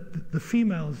is that the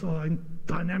females are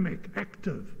dynamic,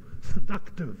 active,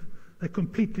 seductive. They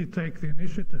completely take the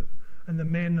initiative. And the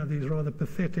men are these rather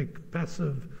pathetic,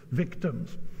 passive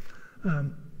victims.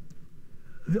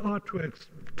 The artworks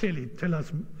clearly tell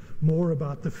us more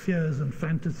about the fears and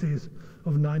fantasies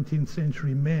of 19th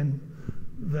century men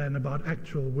than about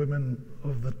actual women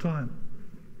of the time.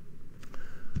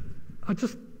 I'd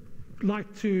just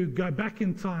like to go back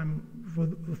in time for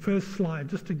the first slide,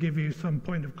 just to give you some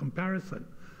point of comparison.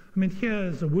 I mean, here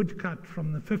is a woodcut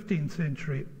from the 15th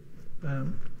century,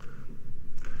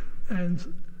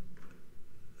 and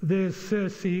there's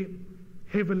Circe,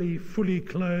 heavily, fully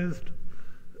clothed.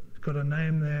 It's got a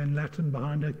name there in Latin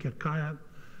behind her, Circaia.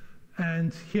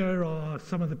 And here are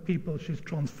some of the people she's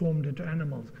transformed into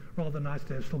animals. Rather nice,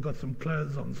 they've still got some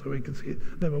clothes on, so we can see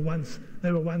they were once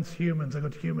humans. They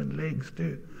got human legs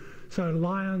too. So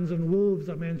lions and wolves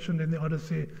are mentioned in the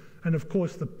Odyssey, and of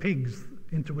course the pigs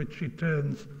into which she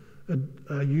turns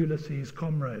Ulysses'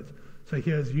 comrades. So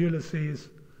here's Ulysses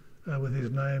with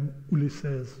his name,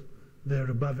 Ulysses,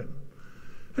 there above him.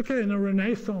 Okay, in a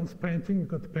Renaissance painting, you've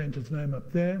got the painter's name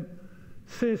up there.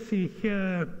 Circe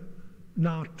here,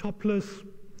 now topless,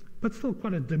 but still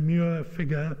quite a demure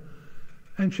figure.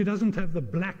 And she doesn't have the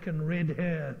black and red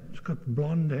hair. She's got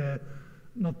blonde hair,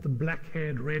 not the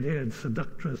black-haired, red-haired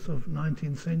seductress of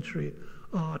 19th century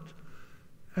art.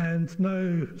 And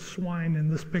no swine in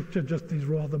this picture, just these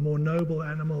rather more noble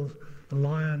animals. A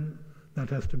lion, that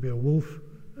has to be a wolf,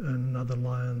 and another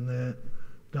lion there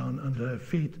down under her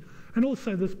feet. And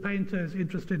also this painter is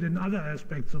interested in other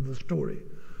aspects of the story.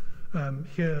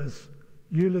 Here's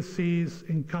Ulysses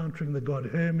encountering the god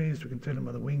Hermes. We can tell him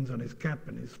by the wings on his cap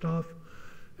and his staff.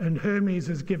 And Hermes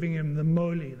is giving him the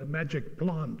moli, the magic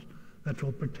plant that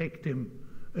will protect him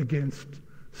against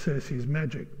Circe's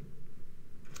magic.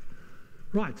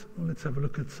 Right, well, let's have a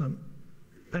look at some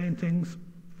paintings.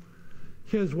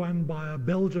 Here's one by a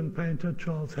Belgian painter,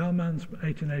 Charles Helmans,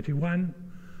 1881.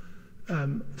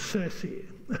 Circe.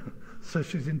 So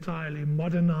she's entirely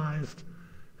modernized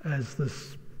as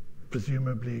this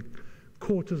presumably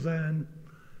courtesan.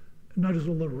 Notice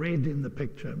all the red in the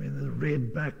picture. I mean, the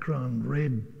red background,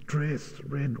 red dress,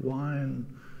 red wine,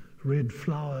 red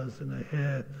flowers in her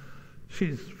hair.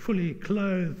 She's fully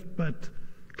clothed, but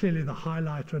clearly the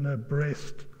highlight on her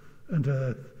breast and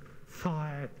her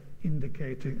thigh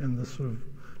indicating, and the sort of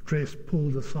dress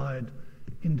pulled aside,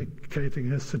 indicating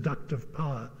her seductive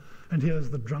power. And here's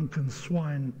the drunken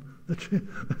swine that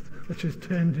she's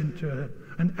turned into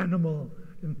an animal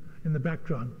in the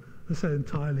background. These are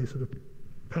entirely sort of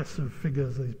passive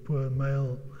figures, these poor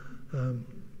male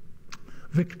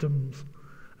victims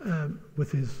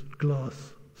with his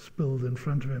glass spilled in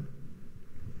front of him.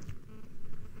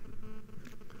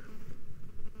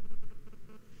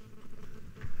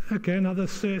 Okay, another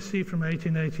Circe from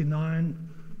 1889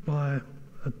 by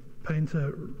a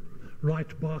painter,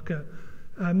 Wright Barker.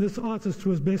 This artist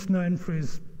was best known for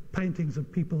his paintings of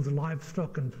people's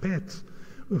livestock and pets,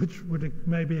 which would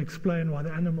maybe explain why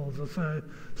the animals are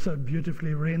so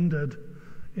beautifully rendered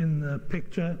in the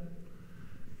picture.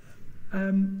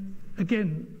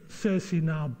 Again, Circe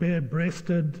now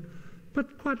bare-breasted,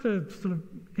 but quite a sort of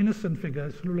innocent figure.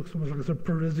 It sort of looks almost like a sort of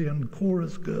Parisian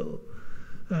chorus girl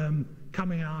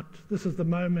coming out. This is the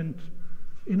moment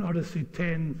in Odyssey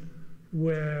 10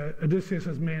 where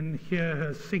Odysseus' men hear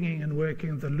her singing and working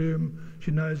at the loom. She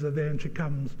knows they're there, and she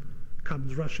comes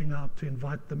rushing out to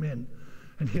invite them in.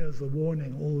 And here's the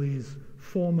warning: all these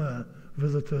former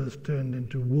visitors turned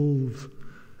into wolves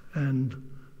and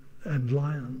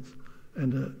lions,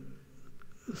 and a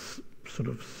sort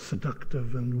of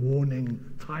seductive and warning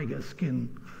tiger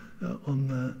skin on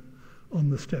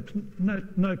the steps.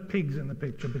 No pigs in the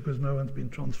picture, because no one's been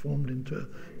transformed into a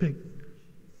pig.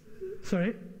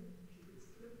 Sorry?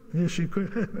 Yes, she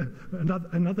could.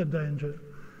 Another danger.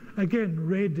 Again,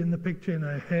 red in the picture in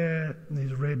her hair, and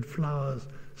these red flowers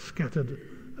scattered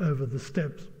over the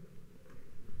steps.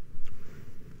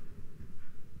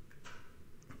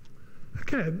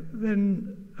 Okay,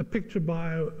 then a picture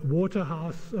by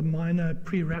Waterhouse, a minor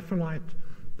pre-Raphaelite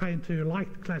painter who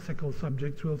liked classical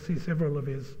subjects. We'll see several of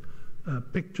his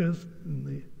pictures in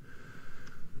the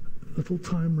little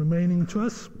time remaining to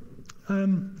us.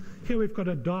 Here we've got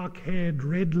a dark-haired,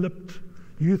 red-lipped,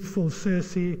 youthful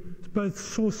Circe. It's both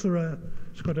sorcerer,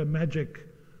 she's got a magic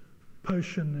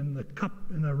potion in the cup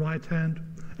in her right hand,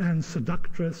 and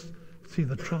seductress. See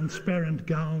the transparent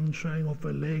gown showing off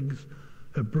her legs,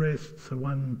 her breasts, her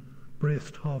one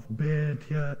breast half bared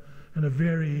here, and a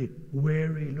very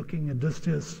wary looking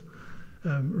Odysseus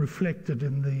reflected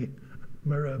in the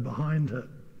mirror behind her.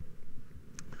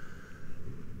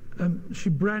 She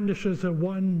brandishes her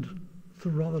wand,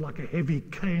 sort of rather like a heavy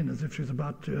cane, as if she's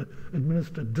about to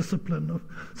administer discipline of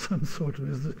some sort.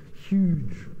 There's a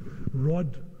huge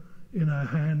rod in her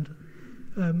hand.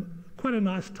 Quite a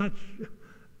nice touch.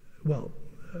 Well,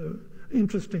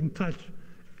 interesting touch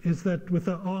is that with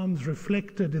her arms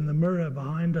reflected in the mirror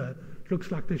behind her, it looks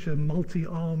like there's a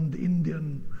multi-armed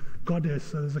Indian goddess,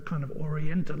 so there's a kind of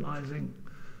orientalizing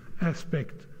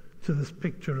aspect to this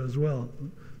picture as well.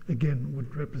 Again,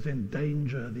 would represent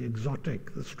danger, the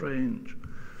exotic, the strange.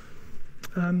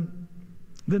 There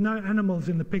are no animals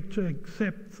in the picture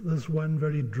except this one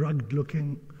very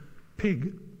drugged-looking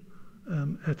pig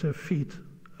at her feet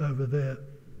over there,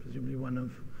 presumably one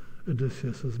of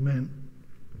Odysseus's men.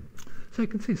 So you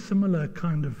can see similar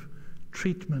kind of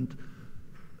treatment.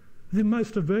 The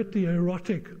most overtly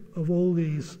erotic of all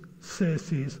these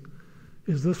Circes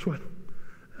is this one,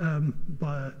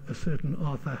 by a certain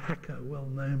Arthur Hacker, well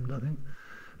named, I think,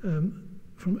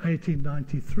 from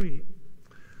 1893.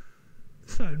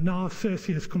 So now Circe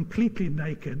is completely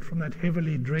naked. From that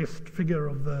heavily dressed figure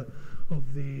of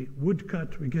the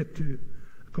woodcut, we get to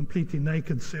a completely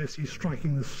naked Circe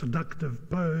striking this seductive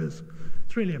pose.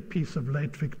 It's really a piece of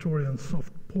late Victorian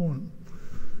soft porn.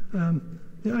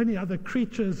 The only other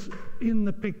creatures in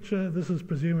the picture, this is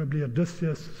presumably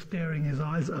Odysseus staring his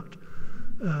eyes out,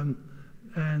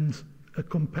 and a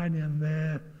companion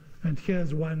there, and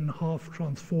here's one half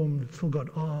transformed, still got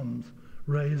arms,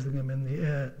 raising them in the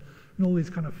air, and all these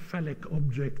kind of phallic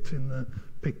objects in the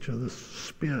picture, this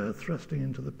spear thrusting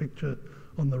into the picture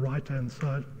on the right-hand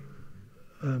side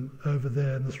over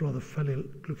there, and this rather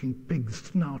phallic-looking pig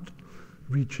snout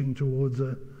reaching towards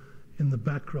her in the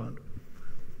background.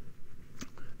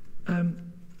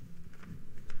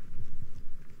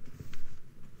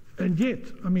 And yet,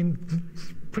 I mean,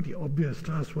 it's pretty obvious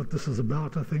to us what this is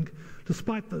about, I think.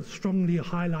 Despite the strongly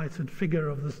highlighted figure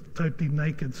of this totally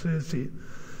naked Circe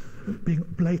being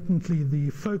blatantly the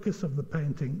focus of the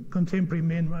painting, contemporary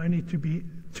men were only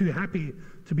too happy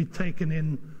to be taken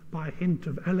in by a hint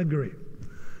of allegory.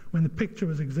 When the picture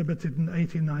was exhibited in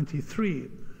 1893,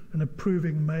 an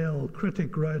approving male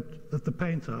critic wrote that the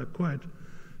painter, I quote,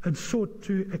 had sought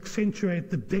to accentuate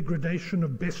the degradation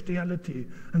of bestiality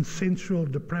and sensual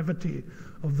depravity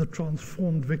of the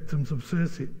transformed victims of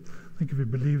Circe. I think if you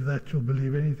believe that, you'll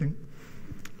believe anything.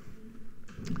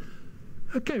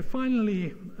 Okay,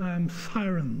 finally,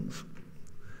 sirens.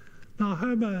 Now,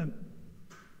 Homer,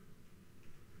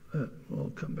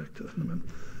 I'll come back to that in a minute.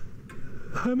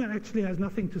 Homer actually has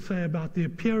nothing to say about the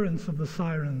appearance of the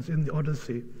sirens in the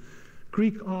Odyssey.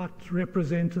 Greek art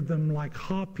represented them like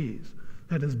harpies,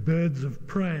 that is, birds of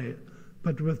prey,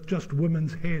 but with just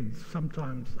women's heads,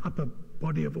 sometimes upper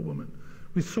body of a woman.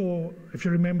 We saw, if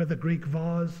you remember the Greek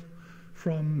vase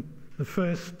from the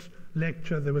first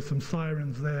lecture, there were some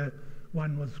sirens there.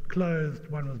 One was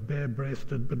clothed, one was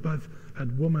bare-breasted, but both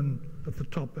had woman at the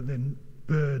top and then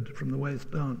bird from the waist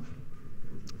down.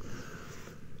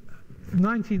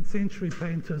 19th century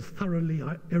painters thoroughly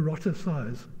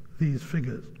eroticize these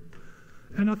figures.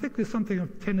 And I think there's something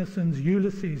of Tennyson's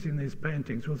Ulysses in these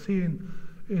paintings. We'll see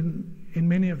in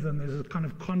many of them there's a kind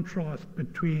of contrast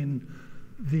between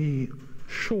the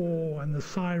shore and the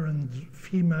siren's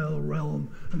female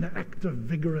realm and the active,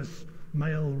 vigorous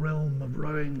male realm of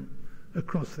rowing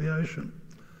across the ocean.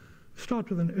 Start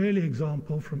with an early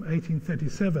example from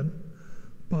 1837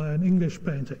 by an English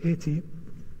painter, Etty.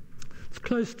 It's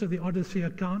close to the Odyssey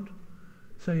account.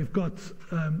 So you've got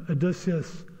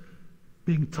Odysseus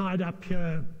being tied up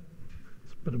here.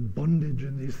 There's a bit of bondage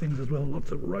in these things as well,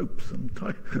 lots of ropes and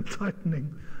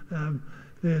tightening.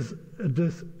 There's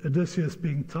Odysseus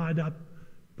being tied up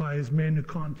by his men who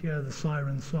can't hear the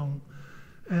siren song.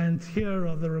 And here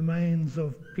are the remains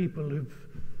of people who've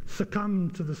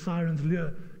succumbed to the siren's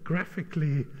lure,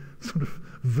 graphically sort of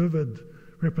vivid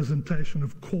representation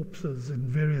of corpses in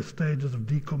various stages of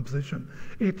decomposition.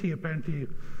 Etty apparently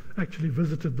actually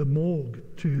visited the morgue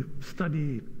to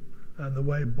study the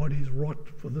way bodies rot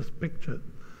for this picture.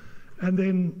 And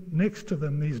then next to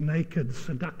them, these naked,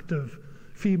 seductive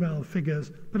female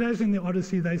figures. But as in the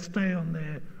Odyssey, they stay on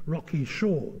their rocky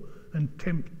shore and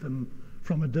tempt them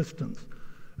from a distance.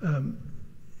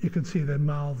 You can see their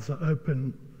mouths are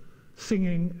open,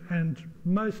 singing, and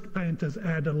most painters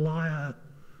add a lyre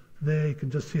there. You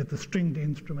can just see it, the stringed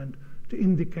instrument, to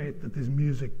indicate that there's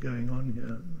music going on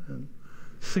here and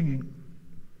singing.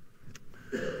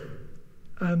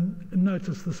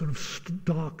 Notice the sort of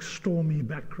dark, stormy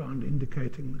background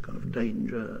indicating the kind of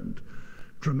danger and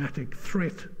dramatic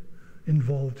threat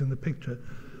involved in the picture.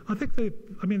 I think the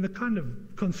kind of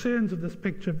concerns of this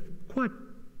picture quite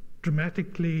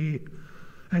dramatically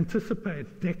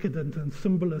anticipate decadent and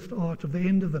symbolist art of the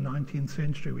end of the 19th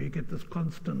century, where you get this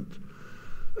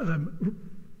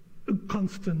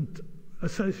constant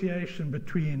association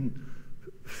between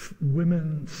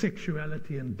women,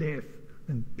 sexuality, and death.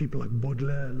 And people like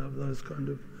Baudelaire love those kind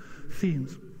of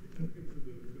themes.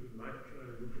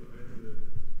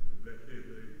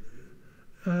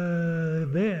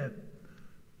 There.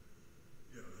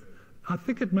 I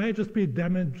think it may just be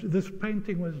damaged. This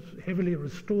painting was heavily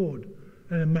restored,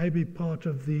 and it may be part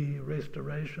of the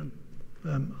restoration.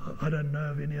 I don't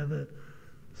know of any other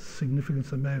significance.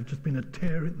 There may have just been a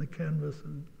tear in the canvas.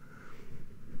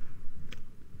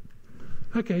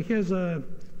 Okay, here's a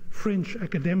French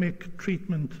academic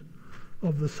treatment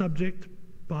of the subject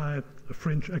by a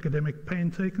French academic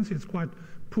painter. You can see it's quite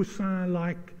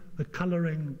Poussin-like, the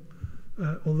colouring,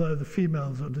 although the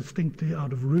females are distinctly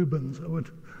out of Rubens, I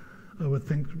would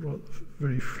think,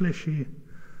 very fleshy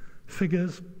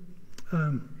figures,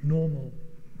 normal,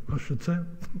 I should say.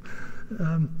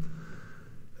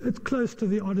 It's close to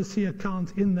the Odyssey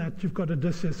account in that you've got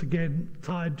Odysseus again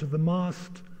tied to the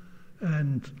mast,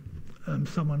 and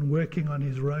someone working on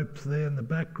his ropes there in the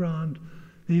background.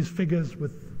 These figures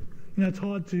with, it's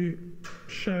hard to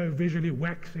show visually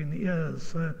waxing ears,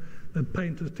 so the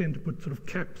painters tend to put sort of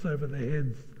caps over their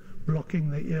heads, blocking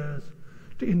the ears,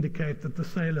 to indicate that the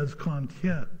sailors can't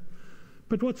hear.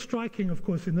 But what's striking, of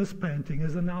course, in this painting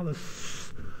is that now the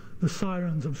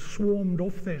sirens have swarmed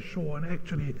off their shore and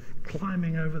actually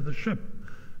climbing over the ship.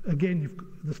 Again,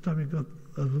 this time you've got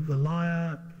the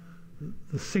lyre,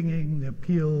 the singing, the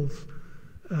appeals.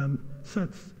 So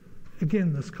it's,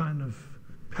 again, this kind of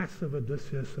passive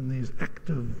Odysseus and these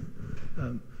active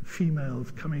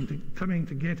females coming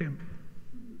to get him.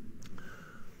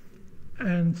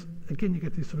 And again, you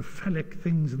get these sort of phallic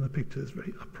things in the picture. There's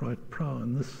very upright prow,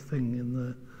 and this thing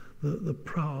in the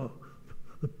prow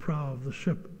of the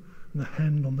ship, and the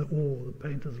hand on the oar. The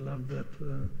painters love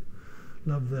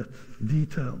that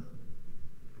detail.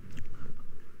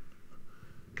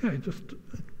 Okay, just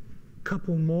a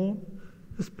couple more.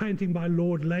 This painting by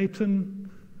Lord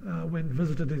Leighton. Went and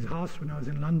visited his house when I was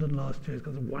in London last year. He's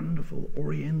got a wonderful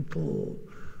oriental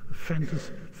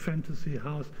fantasy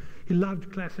house. He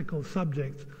loved classical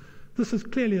subjects. This is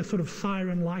clearly a sort of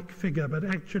siren-like figure, but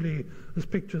actually this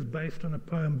picture is based on a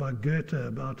poem by Goethe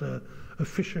about a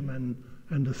fisherman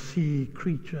and a sea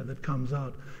creature that comes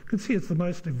out. You can see it's the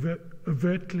most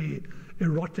overtly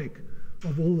erotic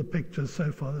of all the pictures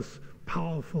so far. This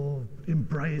powerful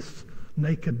embrace,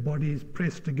 naked bodies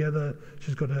pressed together.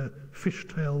 She's got a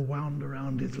fishtail wound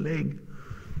around his leg.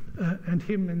 And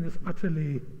him in this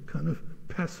utterly kind of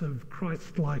passive,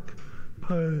 Christ-like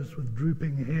pose with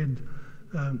drooping head,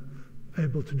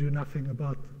 able to do nothing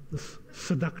about this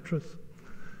seductress.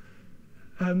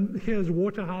 Here's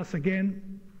Waterhouse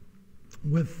again,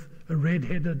 with a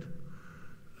red-headed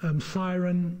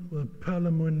siren with a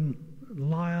perlemoen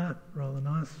lyre, rather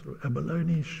nice, or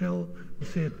abalone shell. We'll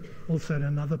see it also in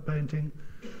another painting.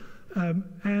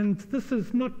 And this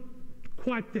is not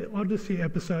quite the Odyssey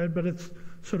episode, but it's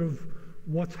sort of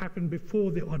what's happened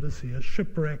before the Odyssey. A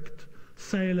shipwrecked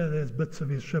sailor, there's bits of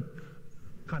his ship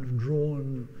kind of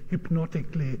drawn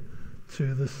hypnotically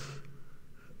to this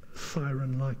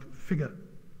siren-like figure.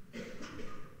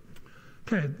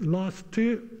 Okay, last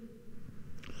two.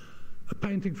 A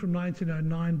painting from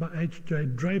 1909 by H.J.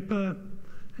 Draper.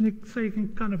 And so you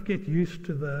can kind of get used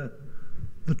to the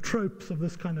tropes of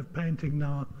this kind of painting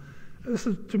now. This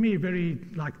is, to me, very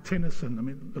like Tennyson. I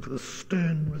mean, look at the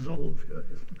stern resolve here.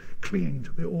 He's clinging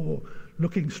to the oar,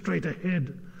 looking straight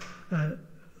ahead.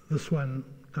 This one,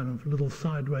 kind of little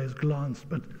sideways glance,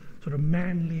 but sort of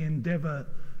manly endeavour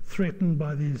threatened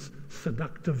by these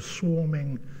seductive,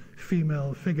 swarming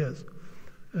female figures.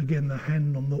 Again, the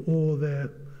hand on the oar there,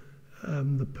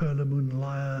 the perlemoen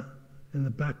lyre in the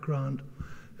background.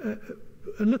 A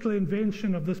little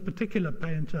invention of this particular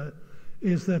painter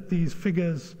is that these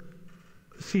figures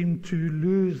seem to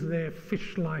lose their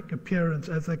fish-like appearance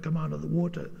as they come out of the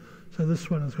water. So this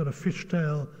one has got a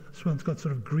fishtail, this one's got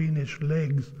sort of greenish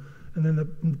legs, and then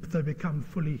they become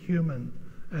fully human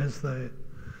as they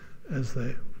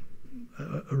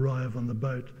arrive on the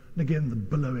boat. And again, the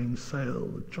billowing sail,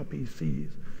 the choppy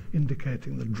seas,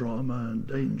 indicating the drama and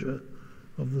danger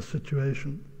of the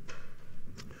situation.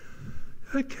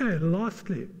 Okay,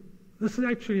 lastly, this is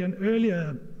actually an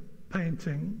earlier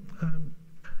painting,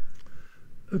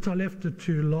 which I left it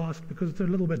to last because it's a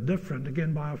little bit different,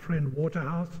 again by our friend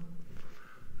Waterhouse.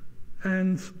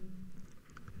 And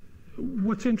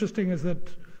what's interesting is that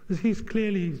he's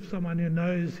clearly someone who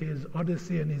knows his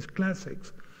Odyssey and his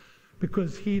classics,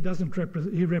 because he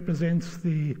represents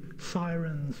the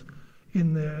sirens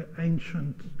in their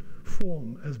ancient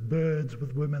form as birds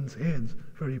with women's heads,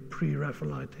 very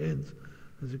pre-Raphaelite heads,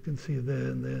 as you can see there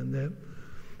and there and there.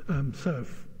 So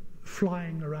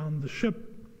flying around the ship,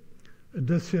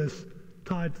 Odysseus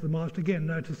tied to the mast. Again,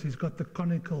 notice he's got the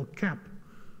conical cap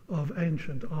of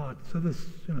ancient art. So this,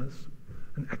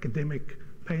 an academic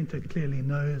painter clearly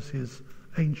knows his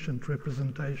ancient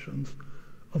representations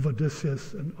of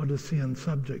Odysseus and Odyssean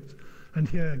subjects. And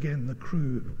here again, the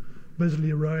crew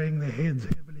busily rowing, their heads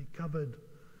heavily covered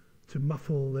to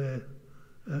muffle their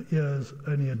ears.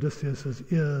 Only Odysseus's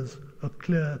ears are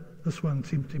clear. This one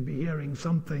seems to be hearing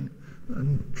something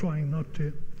and trying not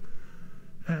to.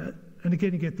 And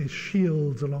again, you get these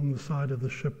shields along the side of the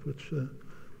ship, which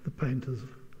the painters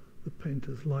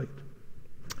liked.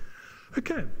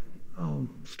 Okay, I'll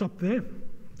stop there.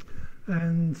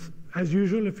 And as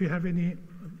usual, if you have any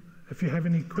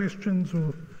questions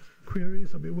or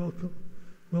queries, I'll be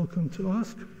welcome to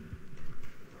ask.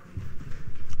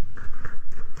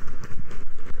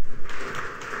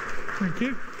 Thank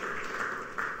you.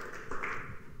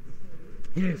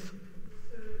 Yes.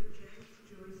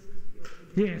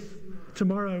 Yes.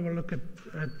 Tomorrow we'll look at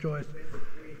Joyce.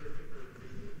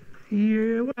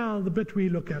 Yeah, well, the bit we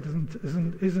look at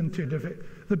isn't too difficult.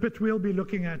 The bit we'll be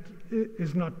looking at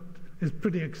is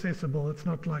pretty accessible. It's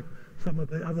not like some of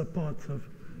the other parts of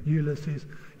Ulysses.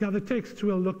 Yeah, the texts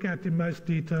we'll look at in most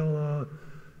detail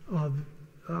are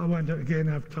I won't again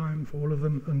have time for all of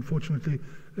them, unfortunately.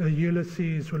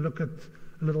 Ulysses, we'll look at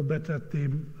a little bit at the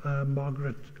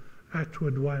Margaret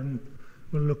Atwood one.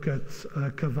 We'll look at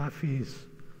Cavafy's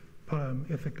poem,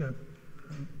 Ithaca.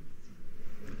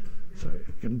 So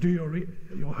you can do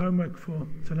your homework for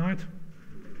tonight.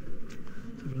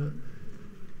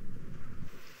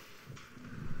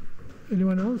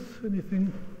 Anyone else?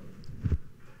 Anything?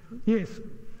 Yes. Did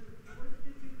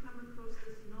you come across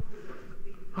this novel?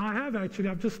 I have actually.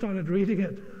 I've just started reading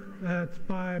it. It's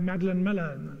by Madeline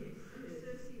Miller. Yes,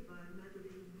 Circe by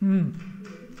Madeline. And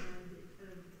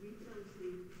retells the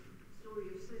story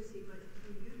of Circe, but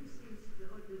in Ulysses, the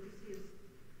Odysseus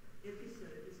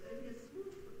episode is only a small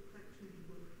fraction of the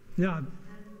book. Yeah. And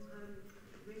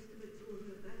the rest of it's all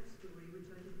her backstory,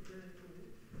 which I didn't know at all,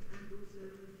 and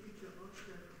also the future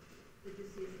after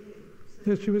Odysseus left.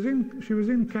 Yes, she was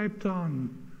in Cape Town.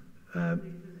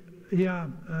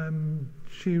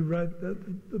 She wrote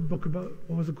a book about,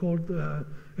 what was it called?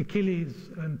 Achilles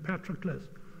and Patroclus,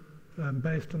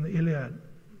 based on the Iliad.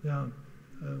 Yeah.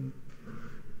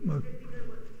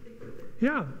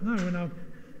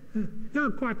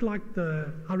 Quite liked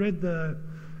I read the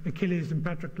Achilles and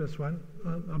Patroclus one.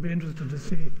 I'll be interested to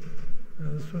see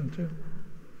this one too.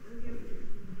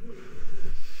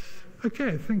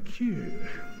 Okay, thank you.